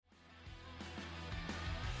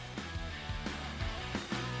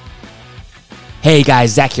Hey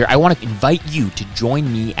guys, Zach here. I want to invite you to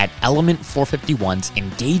join me at Element 451's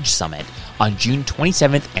Engage Summit on June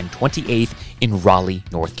 27th and 28th in Raleigh,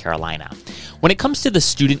 North Carolina. When it comes to the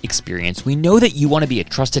student experience, we know that you want to be a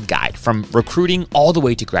trusted guide from recruiting all the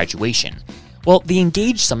way to graduation. Well, the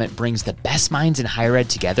Engage Summit brings the best minds in higher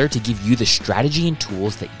ed together to give you the strategy and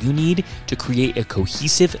tools that you need to create a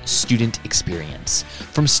cohesive student experience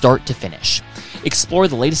from start to finish. Explore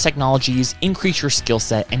the latest technologies, increase your skill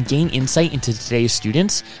set, and gain insight into today's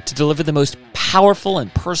students to deliver the most powerful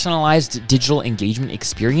and personalized digital engagement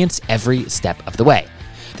experience every step of the way.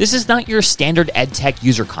 This is not your standard EdTech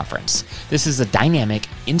user conference. This is a dynamic,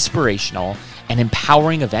 inspirational, and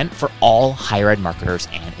empowering event for all higher ed marketers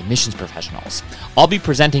and admissions professionals. I'll be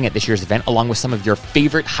presenting at this year's event along with some of your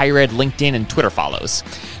favorite higher ed LinkedIn and Twitter follows.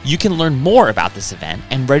 You can learn more about this event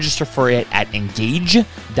and register for it at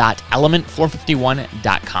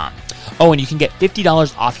engage.element451.com. Oh, and you can get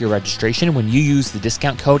 $50 off your registration when you use the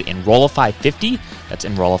discount code Enrollify50, that's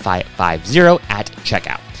Enrollify50 at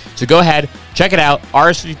checkout. So go ahead, check it out,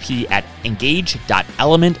 RSVP at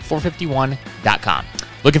engage.element451.com.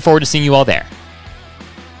 Looking forward to seeing you all there.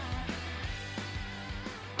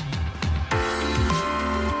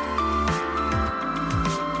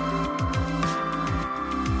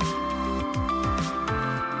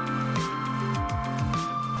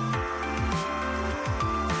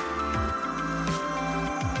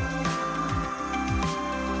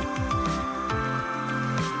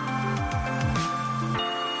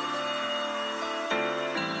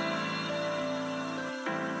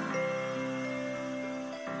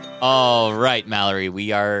 All right, Mallory,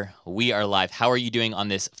 we are live. How are you doing on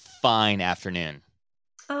this fine afternoon?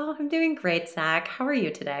 Oh, I'm doing great, Zach. How are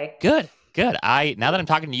you today? Good. Now that I'm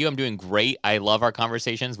talking to you, I'm doing great. I love our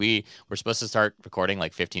conversations. We were supposed to start recording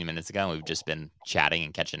like 15 minutes ago, and we've just been chatting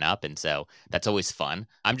and catching up, and so that's always fun.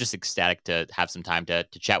 I'm just ecstatic to have some time to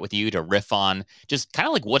chat with you, to riff on just kind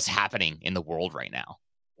of like what's happening in the world right now.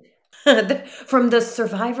 From the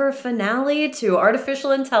Survivor finale to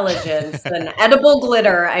artificial intelligence and edible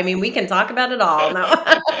glitter. I mean, we can talk about it all. No.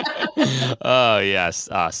 Oh, yes.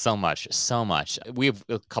 So much. We have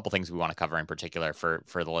a couple things we want to cover in particular for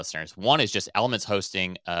the listeners. One is just Element's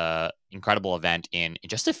hosting an incredible event in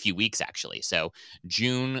just a few weeks, actually. So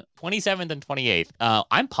June 27th and 28th.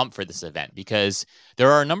 I'm pumped for this event because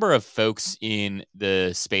there are a number of folks in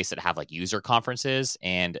the space that have like user conferences.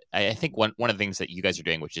 And I think one of the things that you guys are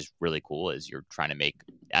doing, which is really cool, is you're trying to make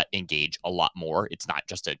Engage a lot more. It's not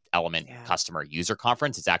just an Element customer user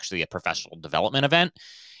conference. It's actually a professional development event.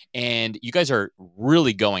 And you guys are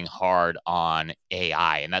really going hard on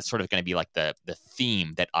AI, and that's sort of going to be like the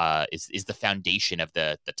theme that is the foundation of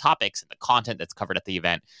the topics and the content that's covered at the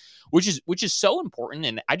event, which is so important.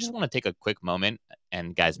 And I just want to take a quick moment.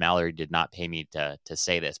 And guys, Mallory did not pay me to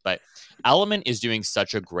say this, but Element is doing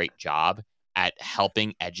such a great job at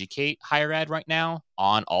helping educate higher ed right now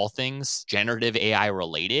on all things generative AI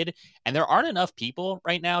related. And there aren't enough people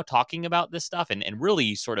right now talking about this stuff and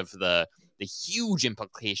really sort of the huge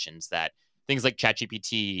implications that things like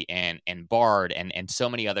ChatGPT and Bard and so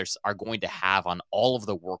many others are going to have on all of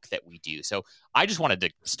the work that we do. So I just wanted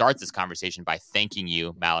to start this conversation by thanking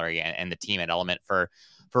you, Mallory, and the team at Element for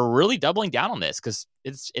really doubling down on this, because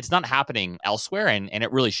it's not happening elsewhere, and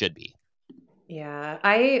it really should be. Yeah,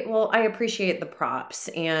 I appreciate the props,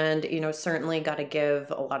 and certainly got to give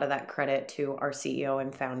a lot of that credit to our CEO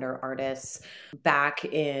and founder Artis. Back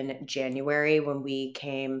in January when we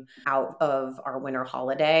came out of our winter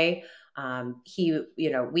holiday,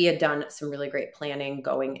 we had done some really great planning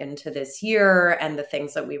going into this year, and the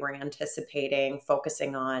things that we were anticipating,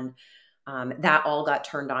 focusing on, that all got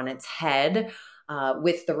turned on its head.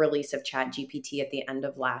 With the release of ChatGPT at the end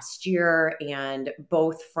of last year, and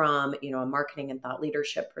both from a marketing and thought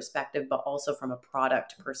leadership perspective, but also from a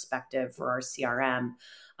product perspective for our CRM,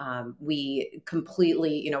 we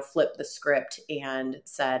completely flipped the script and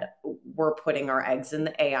said we're putting our eggs in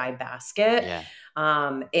the AI basket. Yeah.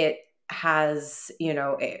 It has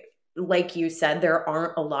like you said, there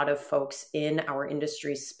aren't a lot of folks in our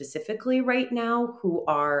industry specifically right now who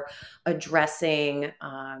are addressing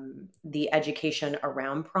the education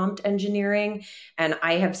around prompt engineering. And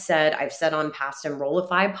I've said on past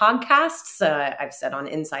Enrollify podcasts, I've said on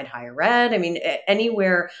Inside Higher Ed, I mean,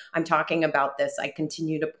 anywhere I'm talking about this, I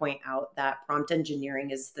continue to point out that prompt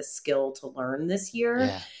engineering is the skill to learn this year.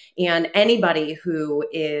 Yeah. And anybody who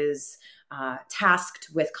is tasked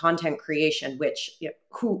with content creation, which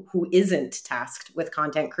who isn't tasked with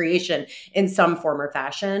content creation in some form or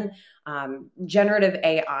fashion, generative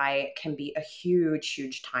AI can be a huge,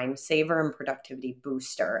 huge time saver and productivity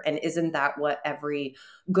booster. And isn't that what every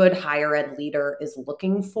good higher ed leader is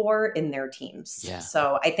looking for in their teams? Yeah.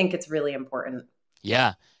 So I think it's really important.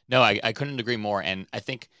 Yeah. No, I couldn't agree more. And I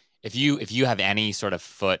think if you have any sort of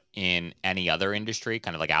foot in any other industry,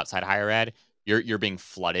 kind of like outside higher ed, you're being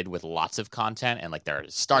flooded with lots of content, and like there are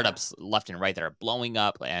startups left and right that are blowing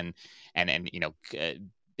up and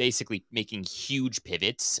basically making huge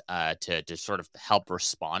pivots to sort of help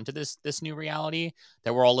respond to this new reality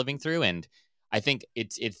that we're all living through. And I think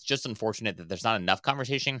it's just unfortunate that there's not enough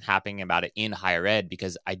conversation happening about it in higher ed,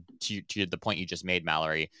 because to the point you just made,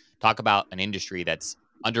 Mallory, talk about an industry that's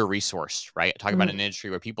under resourced, right? Talk about an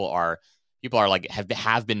industry where people are like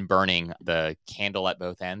have been burning the candle at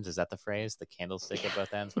both ends. Is that the phrase? The candlestick at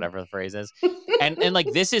both ends, whatever the phrase is. And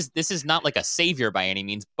like this is not like a savior by any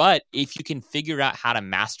means, but if you can figure out how to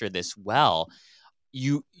master this well,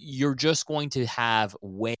 you're just going to have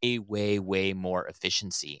way more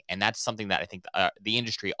efficiency, and that's something that I think the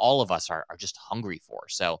industry, all of us are just hungry for.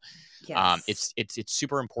 So Yes. it's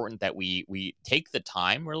super important that we take the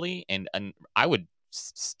time, really, and I would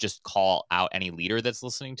just call out any leader that's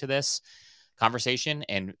listening to this conversation,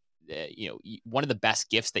 and one of the best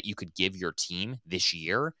gifts that you could give your team this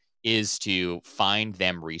year is to find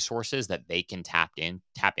them resources that they can tap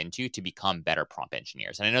into to become better prompt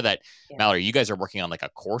engineers. And I know that, Mallory, you guys are working on like a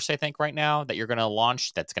course, I think, right now that you're going to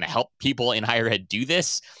launch that's going to help people in higher ed do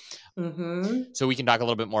this. So we can talk a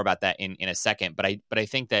little bit more about that in a second. But I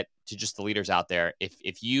think that to just the leaders out there,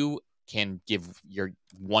 if you can give your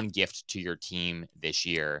one gift to your team this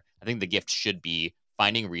year, I think the gift should be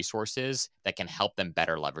finding resources that can help them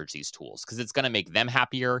better leverage these tools, because it's going to make them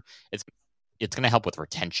happier. It's going to help with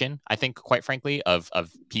retention, I think, quite frankly, of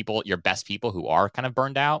people, your best people who are kind of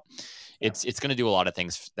burned out. It's going to do a lot of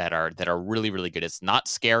things that are really good. It's not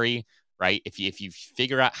scary, right? If you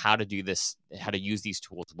figure out how to do this, how to use these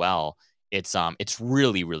tools well, it's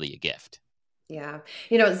really a gift. Yeah.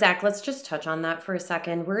 Zach, let's just touch on that for a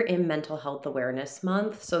second. We're in Mental Health Awareness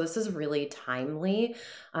Month, so this is really timely.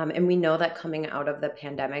 And we know that coming out of the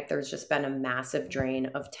pandemic, there's just been a massive drain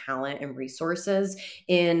of talent and resources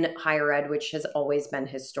in higher ed, which has always been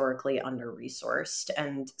historically under-resourced.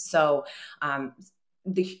 And so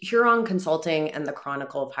the Huron Consulting and the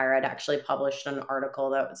Chronicle of Higher Ed actually published an article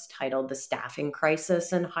that was titled "The Staffing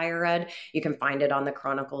Crisis in Higher Ed." You can find it on the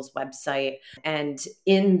Chronicle's website. And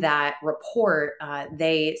in that report,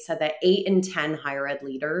 they said that 8 in 10 higher ed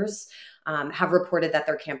leaders have reported that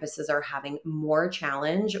their campuses are having more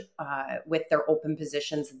challenge with their open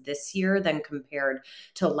positions this year than compared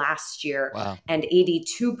to last year. Wow. And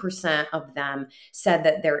 82% of them said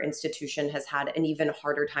that their institution has had an even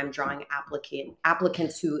harder time drawing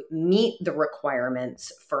applicants who meet the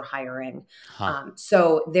requirements for hiring.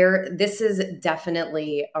 So this is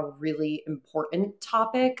definitely a really important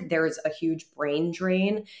topic. There's a huge brain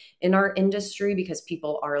drain in our industry because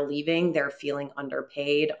people are leaving. They're feeling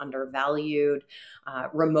underpaid, undervalued.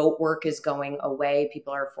 Remote work is going away.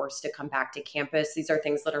 People are forced to come back to campus. These are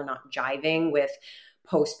things that are not jiving with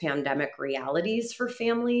post-pandemic realities for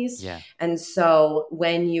families. Yeah. And so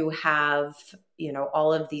when you have,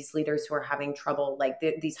 all of these leaders who are having trouble, like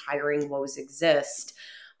these hiring woes exist.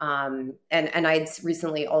 And I'd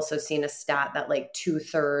recently also seen a stat that like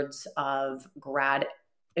 2/3 of grad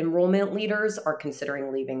enrollment leaders are considering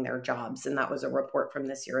leaving their jobs. And that was a report from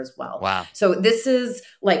this year as well. Wow. So this is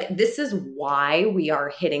why we are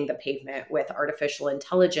hitting the pavement with artificial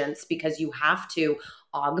intelligence, because you have to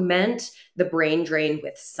augment the brain drain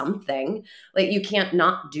with something. Like you can't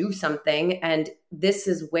not do something. And this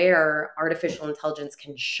is where artificial intelligence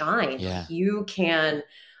can shine. Yeah. You can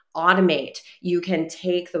automate. You can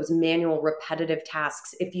take those manual repetitive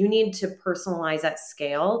tasks. If you need to personalize at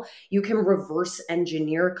scale, you can reverse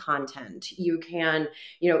engineer content. You can,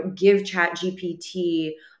 give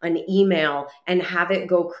ChatGPT an email and have it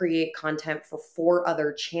go create content for 4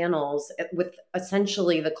 other channels with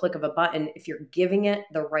essentially the click of a button if you're giving it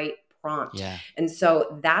the right prompt. Yeah. And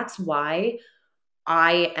so that's why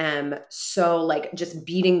I am so just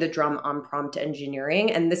beating the drum on prompt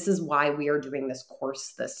engineering. And this is why we are doing this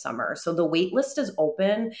course this summer. So the wait list is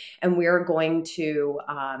open, and we're going to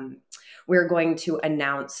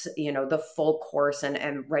announce, the full course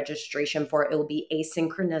and registration for it. It will be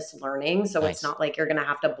asynchronous learning. So Nice. It's not like you're going to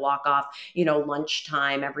have to block off,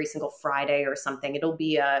 lunchtime every single Friday or something. It'll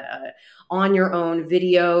be a on your own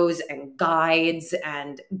videos and guides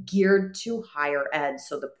and geared to higher ed.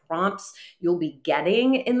 So the prompts you'll be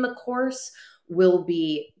getting in the course will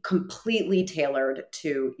be completely tailored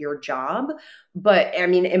to your job. But I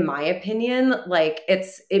mean, in my opinion, like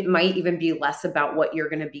it might even be less about what you're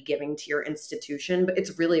going to be giving to your institution, but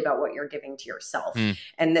it's really about what you're giving to yourself.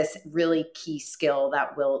 And this really key skill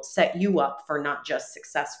that will set you up for not just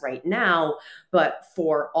success right now, but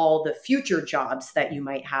for all the future jobs that you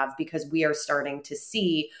might have, because we are starting to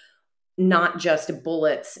see not just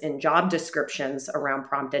bullets in job descriptions around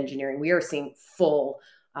prompt engineering. We are seeing full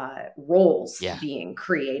roles being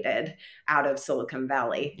created out of Silicon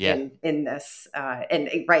Valley in this. And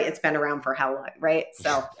right, it's been around for how long, right?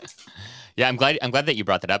 So yeah, I'm glad that you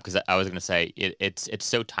brought that up, because I was going to say it's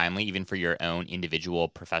so timely, even for your own individual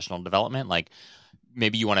professional development. Like,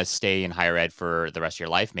 maybe you want to stay in higher ed for the rest of your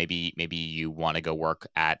life. Maybe you want to go work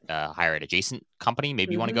at a higher ed adjacent company.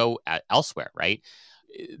 Maybe you want to go elsewhere, right?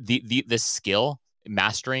 The skill,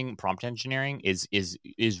 mastering prompt engineering is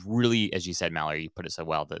really, as you said, Mallory, you put it so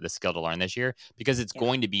well, the skill to learn this year, because it's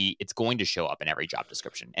going to show up in every job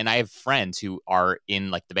description. And I have friends who are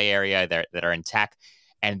in like the Bay Area that are in tech,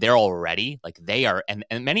 and they're already like, they are, and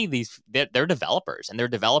many of these, they're developers, and they're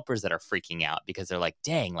developers that are freaking out because they're like,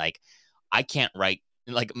 dang, like I can't write,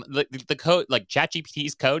 like the code, like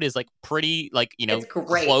ChatGPT's code is like pretty, like,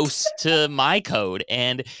 close to my code,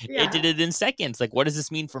 and it did it in seconds. Like, what does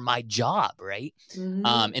this mean for my job, right?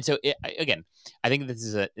 And so again, I think this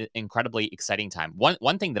is an incredibly exciting time.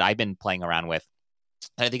 One thing that I've been playing around with,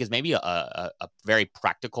 and I think is maybe a very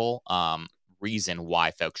practical reason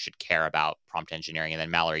why folks should care about prompt engineering. And then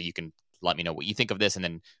Mallory, you can let me know what you think of this, and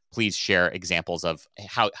then please share examples of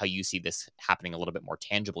how you see this happening a little bit more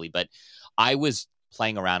tangibly. But I was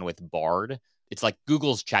playing around with Bard. It's like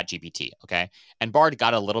Google's ChatGPT, okay? And Bard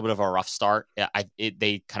got a little bit of a rough start.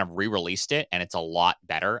 They kind of re-released it, and it's a lot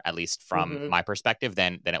better, at least from my perspective,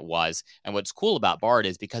 than it was. And what's cool about Bard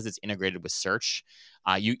is because it's integrated with search,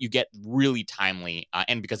 you get really timely,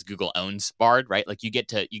 and because Google owns Bard, right? Like you get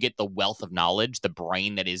the wealth of knowledge, the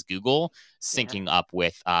brain that is Google, syncing up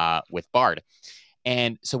with Bard.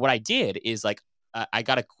 And so what I did is, like,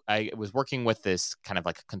 I was working with this kind of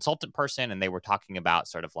like a consultant person, and they were talking about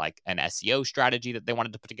sort of like an SEO strategy that they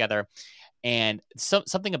wanted to put together, and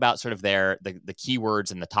something about sort of the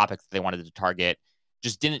keywords and the topics that they wanted to target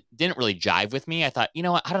just didn't really jive with me. I thought, you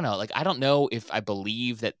know what, I don't know, like I don't know if I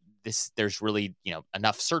believe that there's really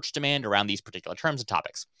enough search demand around these particular terms and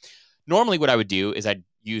topics. Normally, what I would do is I'd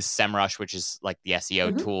use SEMrush, which is like the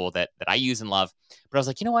SEO tool that I use and love. But I was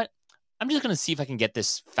like, you know what? I'm just going to see if I can get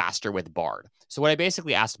this faster with Bard. So what I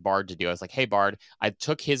basically asked Bard to do, I was like, hey, Bard, I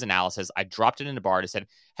took his analysis, I dropped it into Bard. I said,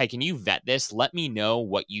 hey, can you vet this? Let me know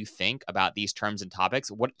what you think about these terms and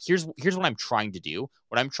topics. Here's what I'm trying to do.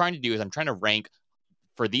 What I'm trying to do is I'm trying to rank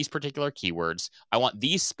for these particular keywords. I want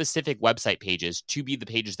these specific website pages to be the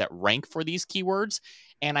pages that rank for these keywords.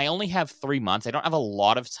 And I only have 3 months. I don't have a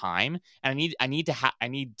lot of time, and I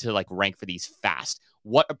need to like rank for these fast.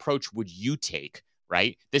 What approach would you take?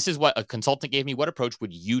 Right? This is what a consultant gave me. What approach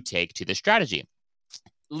would you take to this strategy?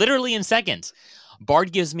 Literally in seconds.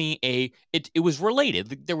 Bard gives me it was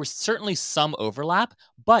related. There was certainly some overlap,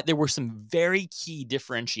 but there were some very key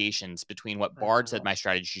differentiations between what Bard said my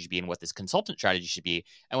strategy should be and what this consultant strategy should be.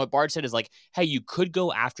 And what Bard said is like, hey, you could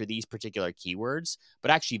go after these particular keywords,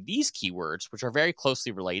 but actually these keywords, which are very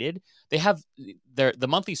closely related, they have the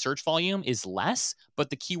monthly search volume is less,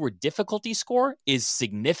 but the keyword difficulty score is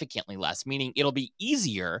significantly less, meaning it'll be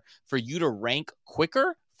easier for you to rank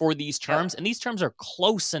quicker for these terms. And these terms are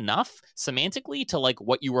close enough semantically to like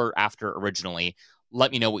what you were after originally.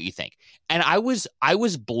 Let me know what you think. And I was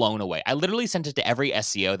blown away. I literally sent it to every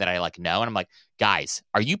SEO that I like know. And I'm like, guys,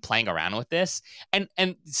 are you playing around with this? And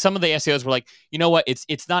some of the SEOs were like, you know what?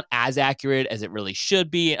 It's not as accurate as it really should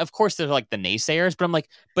be. And of course, there's like the naysayers, but I'm like,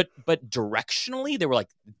 but directionally, they were like,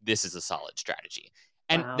 this is a solid strategy.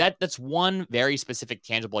 And that's one very specific,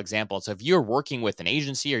 tangible example. So if you're working with an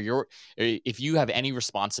agency, or if you have any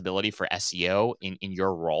responsibility for SEO in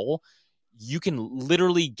your role, you can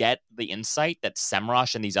literally get the insight that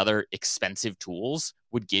SEMrush and these other expensive tools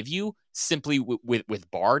would give you simply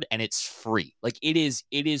with Bard, and it's free. Like it is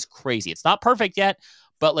crazy. It's not perfect yet,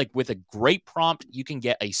 but like with a great prompt, you can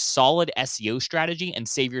get a solid SEO strategy and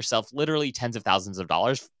save yourself literally tens of thousands of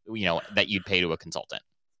dollars, that you'd pay to a consultant.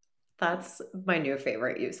 That's my new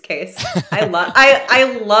favorite use case. I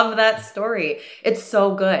love that story. It's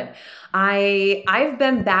so good. I've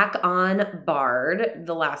been back on Bard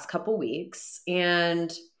the last couple weeks,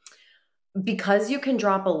 and because you can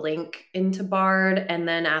drop a link into Bard and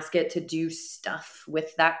then ask it to do stuff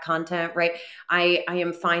with that content, right? I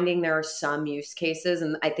am finding there are some use cases,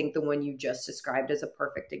 and I think the one you just described is a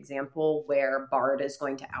perfect example where Bard is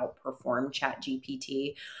going to outperform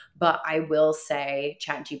ChatGPT. But I will say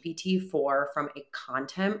ChatGPT 4, from a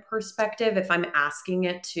content perspective, if I'm asking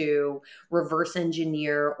it to reverse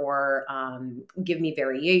engineer or give me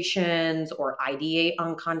variations or ideate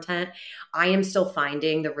on content, I am still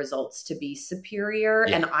finding the results to be superior.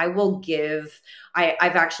 Yeah. And I will give,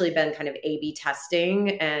 I've actually been kind of A/B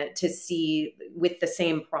testing to see with the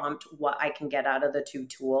same prompt what I can get out of the two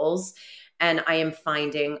tools. And I am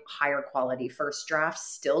finding higher quality first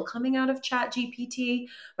drafts still coming out of ChatGPT.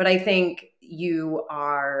 But I think you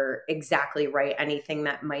are exactly right. Anything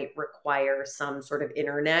that might require some sort of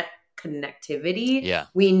internet connectivity, Yeah.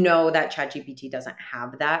 we know that ChatGPT doesn't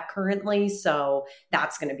have that currently. So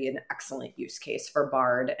that's going to be an excellent use case for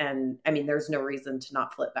Bard. And I mean, there's no reason to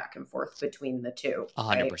not flip back and forth between the two.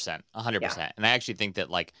 100%. 100%. Yeah. And I actually think that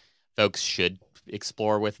like folks should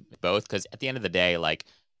explore with both, because at the end of the day, like,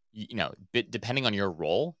 depending on your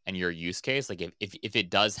role and your use case, like if it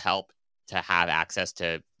does help to have access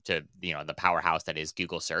to the powerhouse that is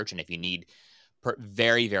Google search, and if you need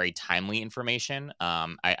very, very timely information,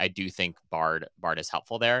 I do think Bard is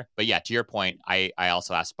helpful there. But yeah, to your point, I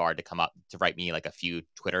also asked Bard to come up to write me like a few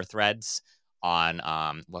Twitter threads on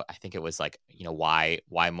well, I think it was like, why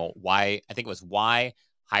I think it was why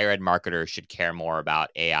higher ed marketers should care more about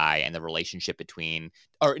AI and the relationship between,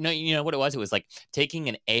 or no, what it was? It was like taking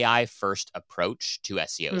an AI first approach to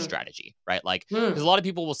SEO strategy, right? Like, because a lot of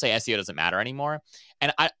people will say SEO doesn't matter anymore.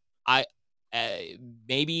 And I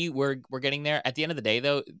maybe we're getting there. At the end of the day,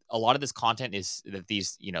 though, a lot of this content is that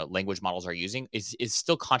these language models are using is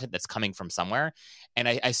still content that's coming from somewhere, and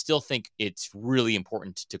I still think it's really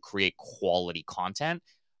important to create quality content.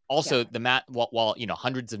 Also, while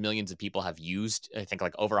hundreds of millions of people have used, I think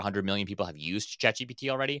like over 100 million people have used ChatGPT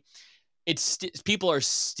already. People are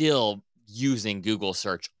still using Google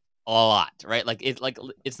search a lot, right?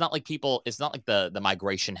 It's not like the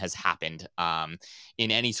migration has happened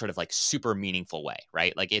in any sort of like super meaningful way,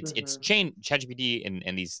 right? Like it's changed. ChatGPT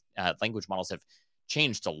and these language models have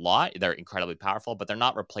changed a lot. They're incredibly powerful, but they're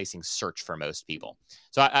not replacing search for most people.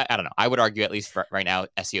 So I don't know. I would argue, at least for right now,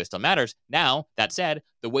 SEO still matters. Now, that said,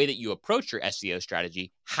 the way that you approach your SEO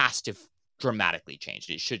strategy has to dramatically change.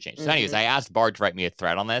 It should change. So anyways, I asked Bard to write me a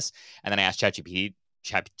thread on this, and then I asked ChatGPT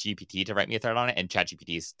to write me a thread on it, and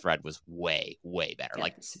ChatGPT's thread was way better,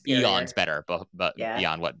 like superior. Eons better, but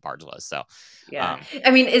beyond what Bard's was. So I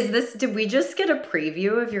mean, did we just get a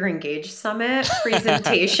preview of your Engage Summit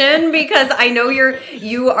presentation? Because I know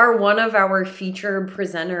you are one of our featured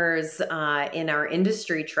presenters in our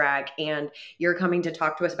industry track, and you're coming to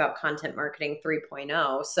talk to us about Content Marketing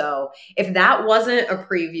 3.0. So if that wasn't a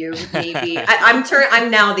preview, maybe I'm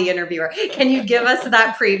now the interviewer. Can you give us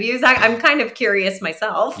that preview, Zach? I'm kind of curious myself.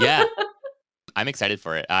 Yeah. I'm excited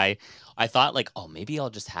for it. I thought like, oh, maybe I'll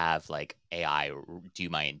just have like AI do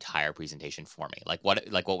my entire presentation for me. Like what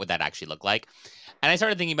would that actually look like? And I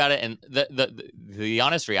started thinking about it, and the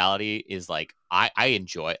honest reality is like I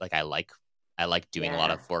enjoy, like I like doing a lot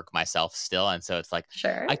of work myself still, and so it's like,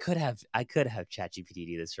 sure, I could have ChatGPT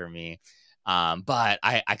do this for me, but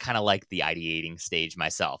I kind of like the ideating stage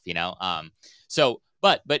myself, So,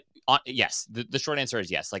 but yes, the short answer is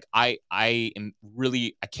yes. Like I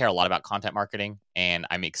care a lot about content marketing, and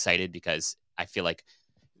I'm excited because I feel like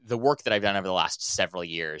the work that I've done over the last several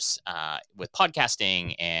years with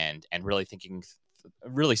podcasting and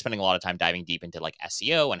really spending a lot of time diving deep into like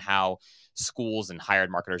SEO and how schools and higher ed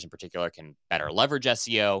marketers in particular can better leverage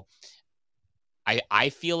SEO. I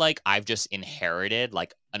feel like I've just inherited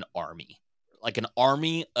like an army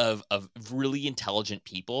of really intelligent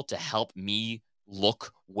people to help me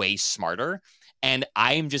look way smarter, and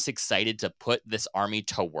I'm just excited to put this army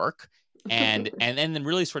to work and then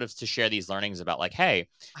really sort of to share these learnings about like, hey,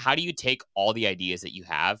 how do you take all the ideas that you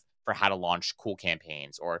have for how to launch cool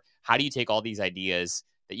campaigns, or how do you take all these ideas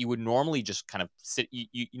that you would normally just kind of sit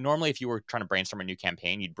you normally, if you were trying to brainstorm a new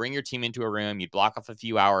campaign, you'd bring your team into a room, you'd block off a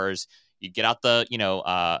few hours, you'd get out the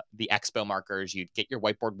expo markers, you'd get your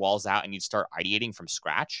whiteboard walls out, and you'd start ideating from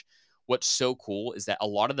scratch. What's so cool is that a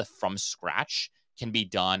lot of the from scratch can be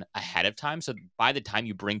done ahead of time. So by the time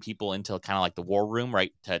you bring people into kind of like the war room,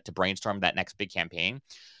 right, to brainstorm that next big campaign,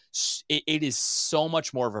 it is so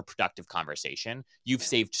much more of a productive conversation. You've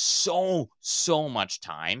saved so much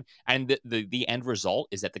time, and the end result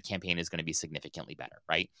is that the campaign is going to be significantly better,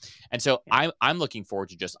 right? And so I'm looking forward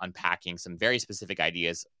to just unpacking some very specific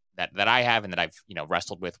ideas that I have and that I've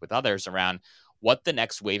wrestled with others around what the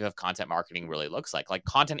next wave of content marketing really looks like. Like,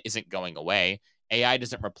 content isn't going away. AI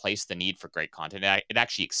doesn't replace the need for great content. It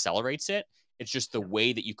actually accelerates it. It's just the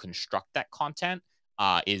way that you construct that content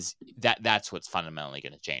is that's what's fundamentally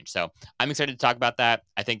going to change. So I'm excited to talk about that.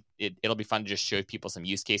 I think it'll be fun to just show people some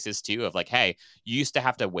use cases too of like, hey, you used to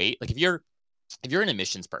have to wait. Like if you're an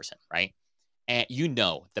admissions person, right? And you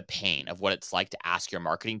know the pain of what it's like to ask your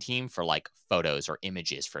marketing team for like photos or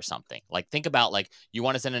images for something. Like think about like you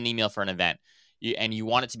want to send an email for an event and you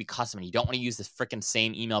want it to be custom and you don't want to use this freaking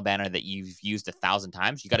same email banner that you've used 1,000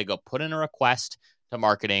 times. You got to go put in a request to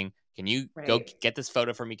marketing. Can you go get this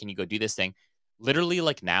photo for me? Can you go do this thing? Literally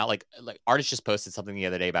like now, like artist just posted something the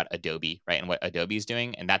other day about Adobe, right? And what Adobe is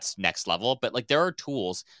doing. And that's next level. But like there are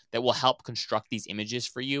tools that will help construct these images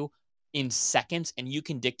for you in seconds, and you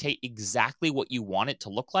can dictate exactly what you want it to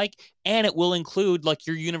look like. And it will include like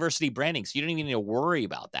your university branding. So you don't even need to worry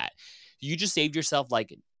about that. You just saved yourself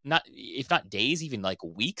like not, if not days, even like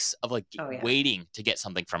weeks of like waiting to get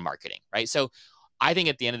something from marketing, right? So I think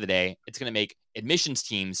at the end of the day, it's going to make admissions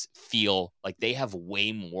teams feel like they have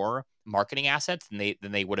way more marketing assets than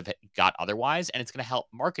they would have got otherwise. And it's going to help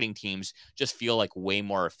marketing teams just feel like way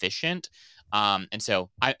more efficient. And so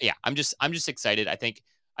I'm just excited. I think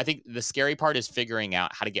the scary part is figuring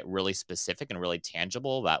out how to get really specific and really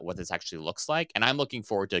tangible about what this actually looks like. And I'm looking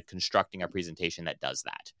forward to constructing a presentation that does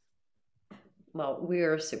that. Well,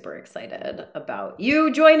 we're super excited about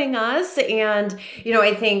you joining us. And,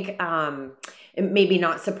 I think maybe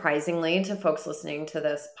not surprisingly to folks listening to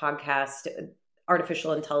this podcast,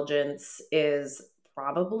 artificial intelligence is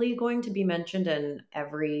probably going to be mentioned in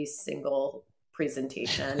every single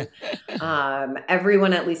presentation.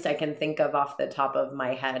 Everyone, at least I can think of off the top of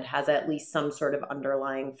my head, has at least some sort of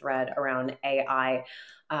underlying thread around AI.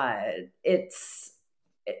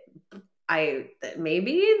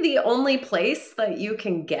 Maybe the only place that you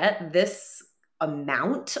can get this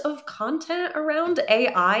amount of content around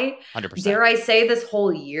AI, 100%. dare I say this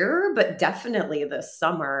whole year, but definitely this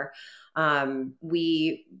summer.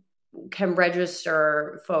 We can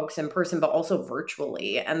register folks in person, but also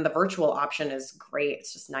virtually. And the virtual option is great.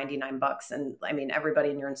 It's just $99. And I mean, everybody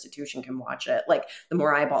in your institution can watch it. Like the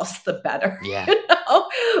more eyeballs, the better. Yeah.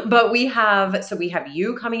 But we have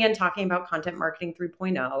you coming in talking about Content Marketing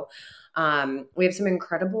 3.0. We have some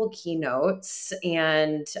incredible keynotes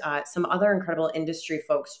and some other incredible industry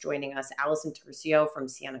folks joining us. Allison Tercio from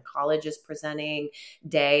Siena College is presenting.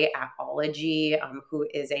 Day Apology, who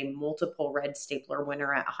is a multiple red stapler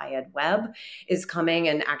winner at High Ed Web, is coming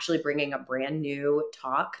and actually bringing a brand new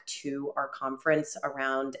talk to our conference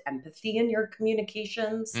around empathy in your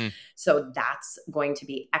communications. So that's going to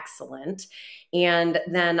be excellent. And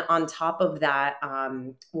then on top of that,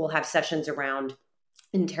 we'll have sessions around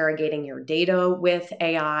interrogating your data with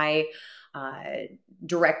AI,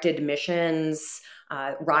 direct admissions,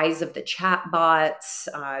 rise of the chatbots,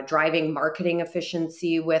 driving marketing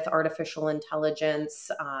efficiency with artificial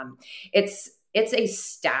intelligence. It's a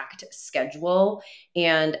stacked schedule.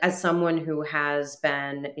 And as someone who has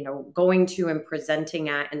been, going to and presenting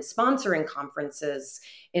at and sponsoring conferences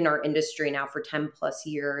in our industry now for 10 plus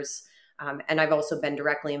years, and I've also been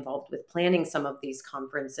directly involved with planning some of these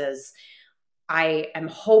conferences, I am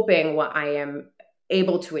hoping what I am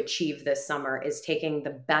able to achieve this summer is taking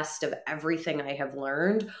the best of everything I have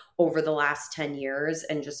learned over the last 10 years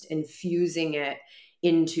and just infusing it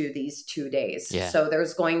into these 2 days. Yeah. So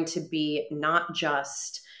there's going to be not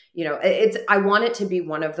just, I want it to be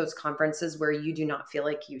one of those conferences where you do not feel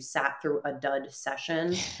like you sat through a dud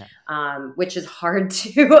session, which is hard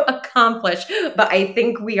to accomplish, but I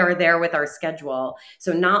think we are there with our schedule.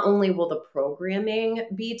 So not only will the programming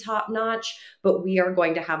be top notch, but we are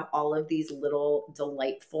going to have all of these little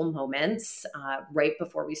delightful moments. Right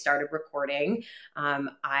before we started recording,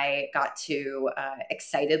 I got to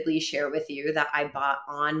excitedly share with you that I bought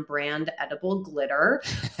on-brand edible glitter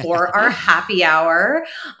for our happy hour.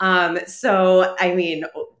 So, I mean,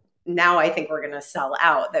 now I think we're going to sell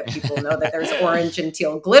out that people know that there's orange and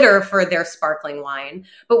teal glitter for their sparkling wine.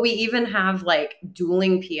 But we even have like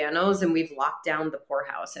dueling pianos, and we've locked down the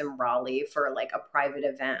Poorhouse in Raleigh for like a private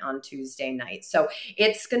event on Tuesday night. So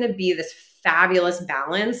it's going to be this fabulous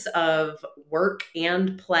balance of work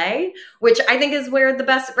and play, which I think is where the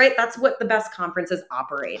best, right? That's what the best conferences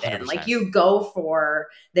operate in. 100%. Like you go for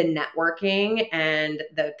the networking and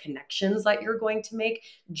the connections that you're going to make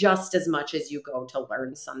just as much as you go to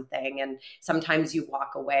learn something. And sometimes you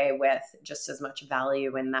walk away with just as much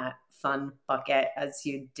value in that fun bucket as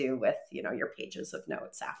you do with, your pages of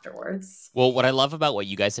notes afterwards. Well, what I love about what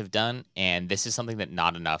you guys have done, and this is something that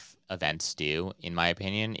not enough events do, in my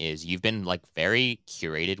opinion, is you've been like very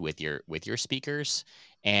curated with your speakers.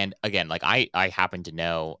 And again, like I happen to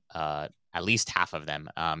know at least half of them,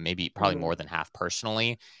 maybe probably Mhm. more than half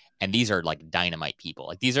personally. And these are like dynamite people.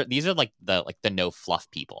 Like these are like the no fluff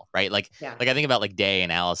people, right? Yeah. Like I think about like Day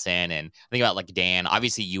and Allison, and I think about like Dan,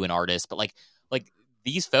 obviously you and Artist, but like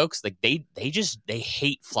these folks, like they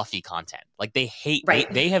hate fluffy content. Like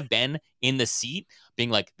Right. they have been in the seat being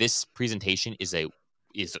like, this presentation is a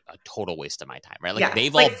total waste of my time, right? Like Yeah.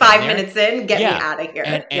 they've all Like been 5 there. minutes in, get me Yeah. out of here.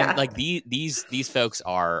 And Yeah. like these folks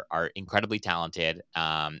are incredibly talented,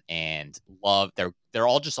 and they're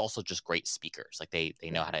all just also just great speakers. Like they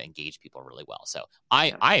know Yeah. how to engage people really well. So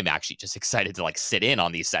Yeah. I am actually just excited to like sit in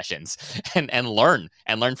on these sessions and learn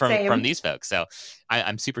from Same. these folks. So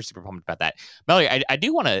I'm super pumped about that. Mallory, I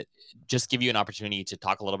do want to just give you an opportunity to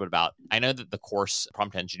talk a little bit about, I know that the course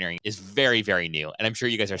Prompt Engineering is very, very new, and I'm sure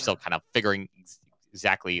you guys are Yeah. still kind of figuring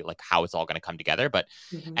exactly like how it's all going to come together. But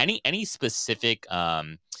Mhm. any specific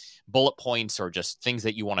bullet points or just things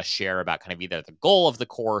that you want to share about kind of either the goal of the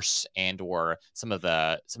course and or some of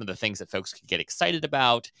the things that folks could get excited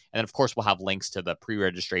about? And then of course we'll have links to the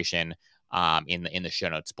pre-registration in the show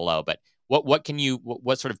notes below. But what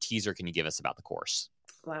sort of teaser can you give us about the course?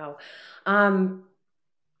 Wow. Um,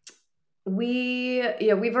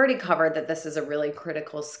 we've already covered that this is a really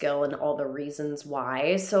critical skill and all the reasons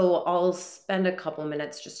why. So I'll spend a couple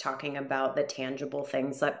minutes just talking about the tangible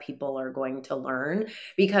things that people are going to learn,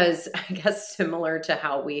 because I guess similar to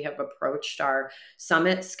how we have approached our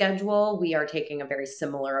summit schedule, we are taking a very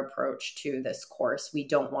similar approach to this course. We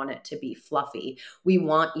don't want it to be fluffy. We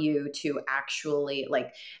want you to actually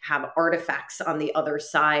like have artifacts on the other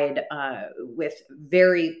side, with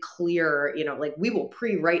very clear, like we will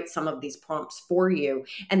pre-write some of these prompts for you,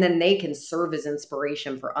 and then they can serve as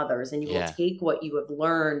inspiration for others. And you will Yeah. take what you have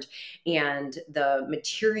learned and the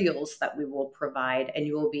materials that we will provide, and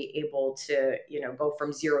you will be able to, go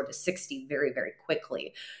from 0 to 60 very, very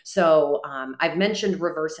quickly. So I've mentioned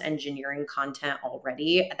reverse engineering content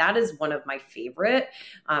already. That is one of my favorite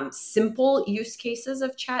simple use cases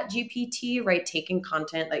of ChatGPT, right? Taking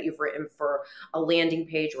content that you've written for a landing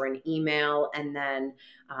page or an email, and then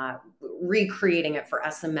recreating it for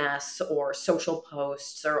SMS or social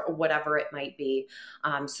posts or whatever it might be.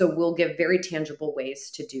 So we'll give very tangible ways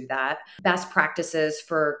to do that. Best practices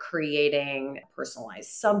for creating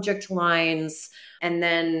personalized subject lines. And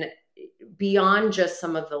then beyond just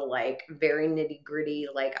some of the like very nitty gritty,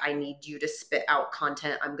 like I need you to spit out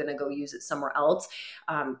content, I'm going to go use it somewhere else.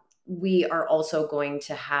 We are also going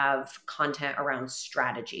to have content around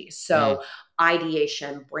strategy. So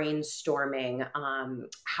ideation, brainstorming,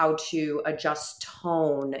 how to adjust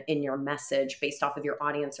tone in your message based off of your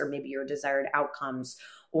audience or maybe your desired outcomes,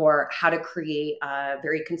 or how to create a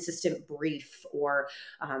very consistent brief or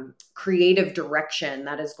creative direction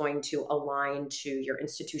that is going to align to your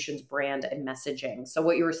institution's brand and messaging. So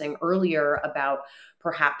what you were saying earlier about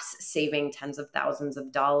perhaps saving tens of thousands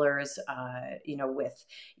of dollars, with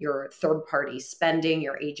your third-party spending,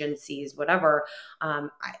 your agencies, whatever.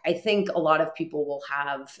 I think a lot of people will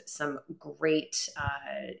have some great,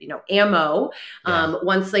 ammo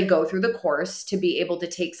once they go through the course to be able to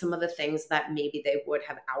take some of the things that maybe they would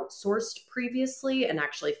have outsourced previously and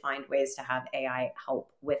actually find ways to have AI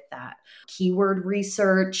help with that. Keyword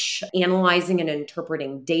research, analyzing and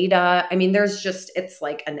interpreting data. I mean, it's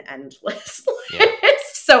like an endless Yeah.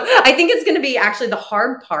 list. So I think it's going to be actually the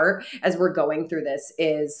hard part as we're going through this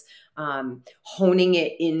is honing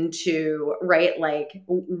it into, right, like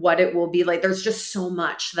what it will be like. There's just so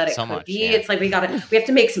much that it So could much, be. yeah. It's like we have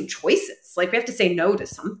to make some choices. Like we have to say no to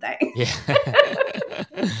something. Yeah.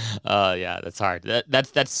 Yeah, that's hard.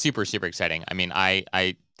 That's super exciting. I mean,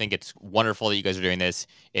 I think it's wonderful that you guys are doing this.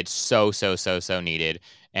 It's so needed.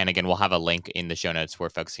 And again, we'll have a link in the show notes where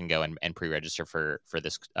folks can go and pre-register for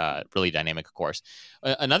this really dynamic course.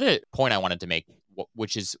 Another point I wanted to make,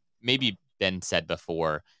 which is maybe been said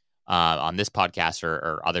before on this podcast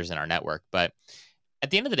or others in our network, but at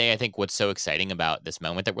the end of the day, I think what's so exciting about this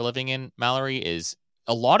moment that we're living in, Mallory, is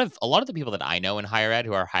a lot of the people that I know in higher ed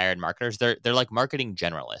who are higher ed marketers, they're like marketing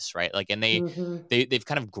generalists, right? Like, and Mhm. they've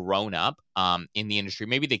kind of grown up in the industry.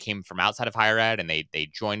 Maybe they came from outside of higher ed and they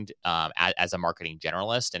joined as a marketing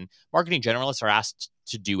generalist. And marketing generalists are asked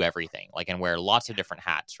to do everything, like, and wear lots of different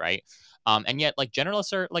hats, right? And yet, like,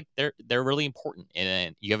 generalists are like they're really important,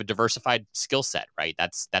 and you have a diversified skill set, right?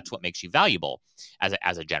 That's what makes you valuable as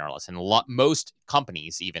a generalist. And most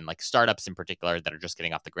companies, even like startups in particular that are just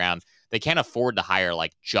getting off the ground, they can't afford to hire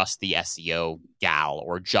like just the SEO gal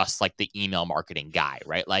or just like the email marketing guy,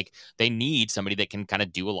 right? Like they need somebody that can kind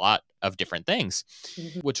of do a lot of different things.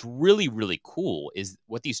 Mhm. What's really, really cool is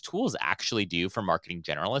what these tools actually do for marketing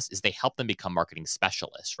generalists is they help them become marketing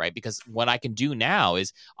specialists, right? Because what I can do now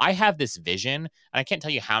is I have this vision, and I can't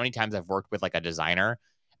tell you how many times I've worked with like a designer,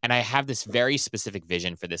 and I have this very specific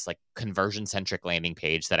vision for this like conversion centric landing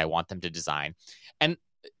page that I want them to design. And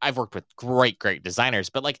I've worked with great, great designers,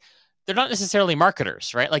 but like they're not necessarily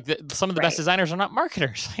marketers, right? Like some of the best Right. designers are not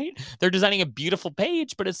marketers, right? They're designing a beautiful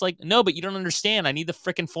page, but it's like, no, but you don't understand. I need the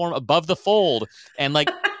freaking form above the fold. And like,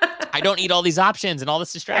 I don't need all these options and all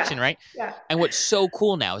this distraction, Yeah. right? Yeah. And what's so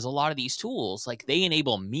cool now is a lot of these tools, like they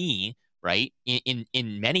enable me, right, in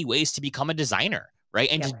many ways to become a designer, right?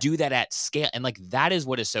 And to Yep. do that at scale. And like that is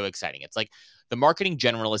what is so exciting. It's like the marketing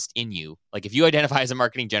generalist in you. Like if you identify as a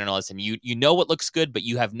marketing generalist and you know what looks good, but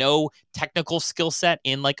you have no technical skill set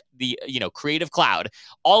in like the Creative Cloud,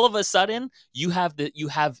 all of a sudden you have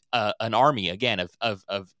an army again of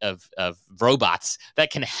robots that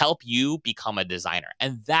can help you become a designer,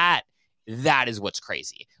 and that is what's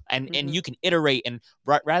crazy. And Mhm. you can iterate, and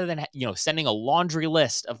rather than sending a laundry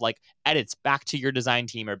list of like edits back to your design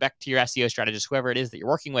team or back to your SEO strategist, whoever it is that you're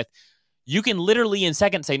working with, you can literally in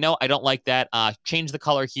seconds say, no, I don't like that. Change the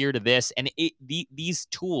color here to this. And these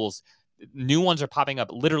tools, new ones are popping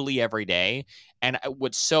up literally every day. And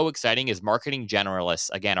what's so exciting is marketing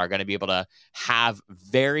generalists, again, are going to be able to have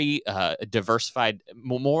very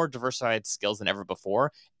more diversified skills than ever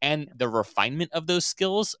before. And the refinement of those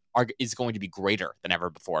skills is going to be greater than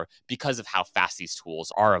ever before because of how fast these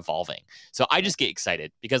tools are evolving. So I just get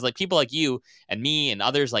excited because like people like you and me and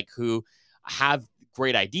others like who have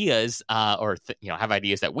great ideas or have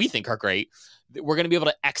ideas that we think are great, we're going to be able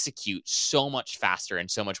to execute so much faster and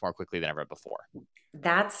so much more quickly than ever before.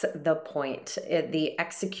 That's the point. The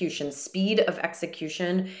execution, speed of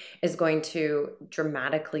execution is going to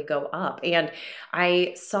dramatically go up. And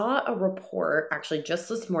I saw a report actually just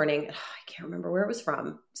this morning. I can't remember where it was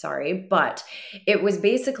from. Sorry. But it was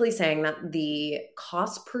basically saying that the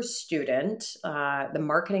cost per student, the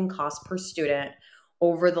marketing cost per student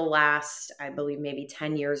over the last, I believe, maybe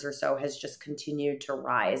 10 years or so has just continued to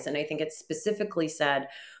rise. And I think it specifically said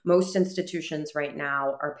most institutions right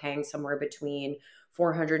now are paying somewhere between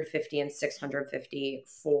 $450 and $650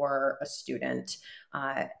 for a student,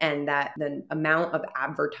 and that the amount of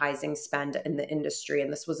advertising spend in the industry,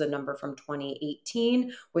 and this was a number from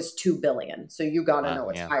 2018, was $2 billion. So you got to know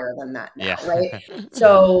it's Yeah. higher than that now, Yeah. right?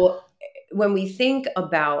 So when we think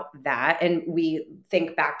about that and we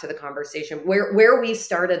think back to the conversation where we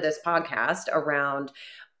started this podcast around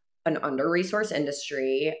an under-resourced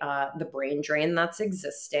industry, the brain drain that's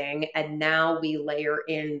existing, and now we layer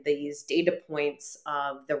in these data points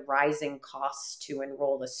of the rising costs to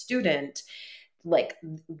enroll a student, like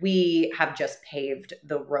we have just paved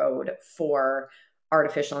the road for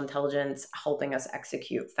artificial intelligence helping us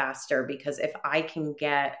execute faster. Because if I can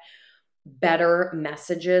get better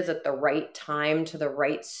messages at the right time to the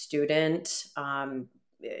right student,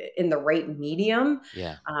 in the right medium.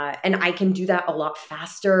 Yeah. And I can do that a lot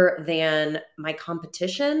faster than my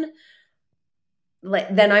competition.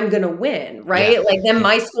 Then I'm going to win, right? Yeah. Like then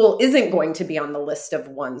my school isn't going to be on the list of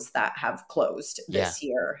ones that have closed this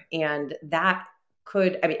year. And that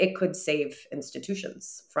it could save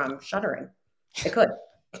institutions from shuttering. It could.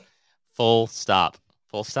 Full stop.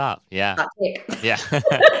 Yeah. Hot take. Yeah.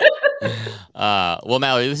 Well,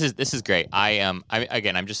 Mallory, this is great. I'm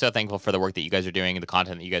just so thankful for the work that you guys are doing and the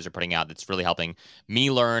content that you guys are putting out. That's really helping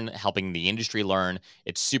me learn, helping the industry learn.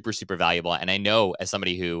 It's super, super valuable. And I know as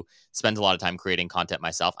somebody who spends a lot of time creating content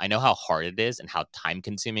myself, I know how hard it is and how time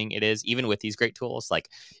consuming it is, even with these great tools. Like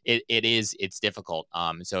it's difficult.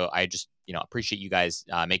 So I just, appreciate you guys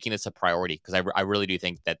making this a priority, because I really do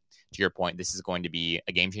think that, to your point, this is going to be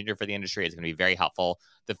a game changer for the industry. It's going to be very helpful.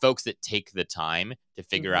 The folks that take the time to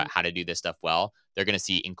figure out how to do this stuff well, they're going to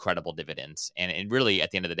see incredible dividends. And really,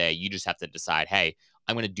 at the end of the day, you just have to decide, hey,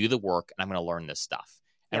 I'm going to do the work and I'm going to learn this stuff.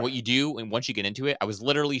 And what you do, and once you get into it, I was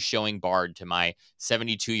literally showing Bard to my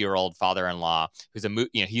 72-year-old father-in-law, who's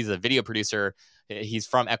he's a video producer. He's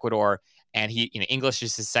from Ecuador, and he, English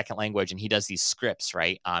is his second language, and he does these scripts,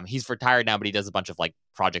 right? He's retired now, but he does a bunch of like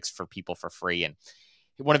projects for people for free. And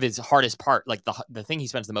one of his hardest part, like the thing he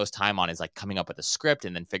spends the most time on, is like coming up with a script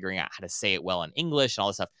and then figuring out how to say it well in English and all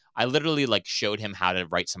this stuff. I literally like showed him how to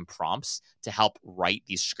write some prompts to help write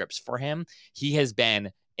these scripts for him. He has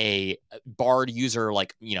been a Bard user,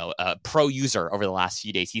 like, a pro user over the last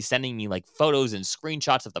few days. He's sending me like photos and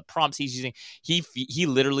screenshots of the prompts he's using. He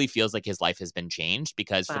literally feels like his life has been changed,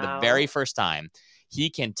 because for the very first time, he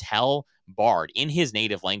can tell Bard in his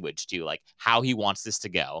native language too, like how he wants this to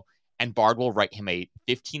go. And Bard will write him a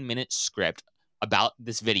 15-minute script about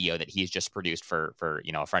this video that he's just produced for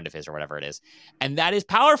a friend of his or whatever it is. And that is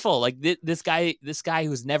powerful. Like this guy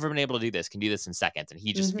who's never been able to do this can do this in seconds. And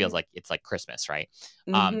he just feels like it's like Christmas, right?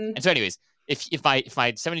 And so anyways, if my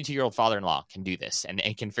 72-year-old father-in-law can do this and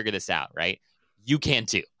can figure this out, right? You can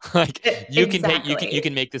too. Like you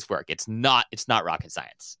can make this work. It's not rocket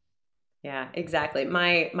science. Yeah, exactly.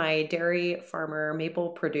 My dairy farmer, maple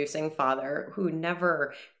producing father, who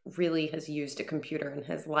never really has used a computer in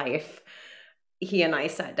his life, he and I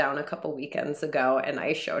sat down a couple weekends ago and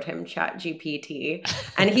I showed him ChatGPT,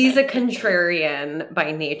 and he's a contrarian by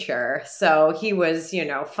nature. So he was,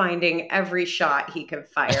 finding every shot he could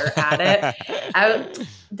fire at it.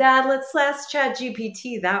 Dad, let's ask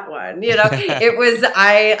ChatGPT that one. It was,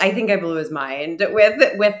 I think I blew his mind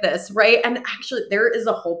with this, right? And actually there is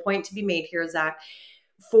a whole point to be made here, Zach,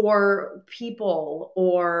 for people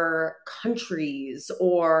or countries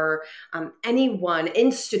or anyone,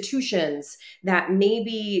 institutions that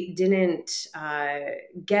maybe didn't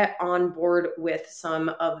get on board with some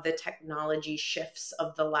of the technology shifts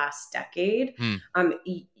of the last decade.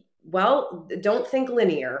 Well, don't think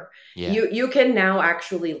linear. Yeah. You can now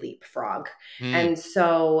actually leapfrog. And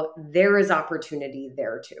so there is opportunity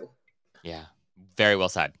there too. Yeah. Very well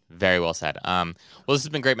said. Very well said. Well, this has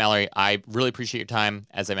been great, Mallory. I really appreciate your time.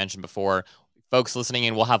 As I mentioned before, folks listening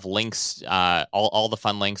in, we'll have links, all the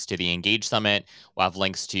fun links to the Engage Summit. We'll have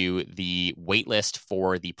links to the waitlist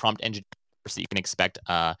for the prompt engine that you can expect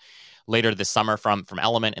later this summer from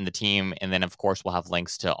Element and the team. And then, of course, we'll have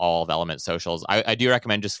links to all of Element socials. I do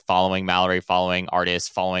recommend just following Mallory, following artists,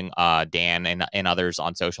 following Dan and others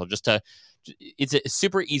on social, it's a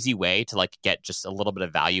super easy way to like get just a little bit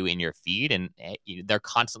of value in your feed, and they're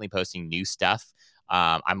constantly posting new stuff.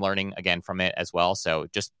 I'm learning again from it as well. So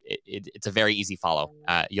just it's a very easy follow.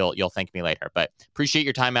 You'll thank me later, but appreciate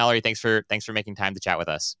your time, Mallory. Thanks for making time to chat with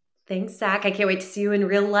us. Thanks, Zach. I can't wait to see you in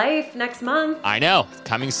real life next month. I know.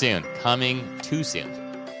 Coming soon. Coming too soon.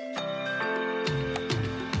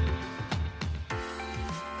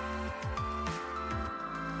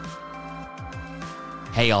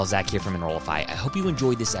 Hey y'all, Zach here from Enrollify. I hope you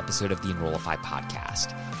enjoyed this episode of the Enrollify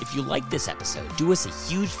podcast. If you liked this episode, do us a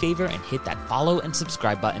huge favor and hit that follow and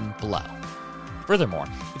subscribe button below. Furthermore,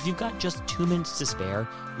 if you've got just 2 minutes to spare,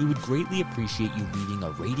 we would greatly appreciate you leaving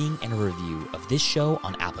a rating and a review of this show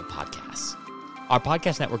on Apple Podcasts. Our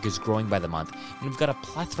podcast network is growing by the month, and we've got a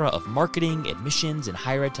plethora of marketing, admissions, and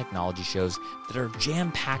higher ed technology shows that are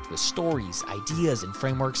jam-packed with stories, ideas, and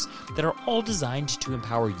frameworks that are all designed to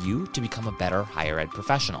empower you to become a better higher ed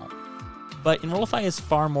professional. But Enrollify is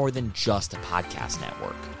far more than just a podcast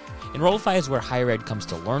network. Enrollify is where higher ed comes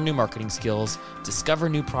to learn new marketing skills, discover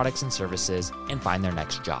new products and services, and find their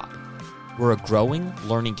next job. We're a growing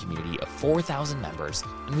learning community of 4,000 members,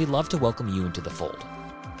 and we'd love to welcome you into the fold.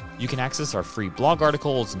 You can access our free blog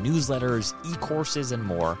articles, newsletters, e-courses, and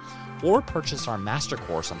more, or purchase our master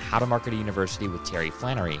course on how to market a university with Terry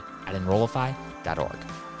Flannery at enrollify.org.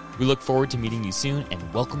 We look forward to meeting you soon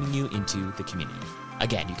and welcoming you into the community.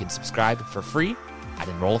 Again, you can subscribe for free at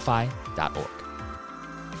enrollify.org.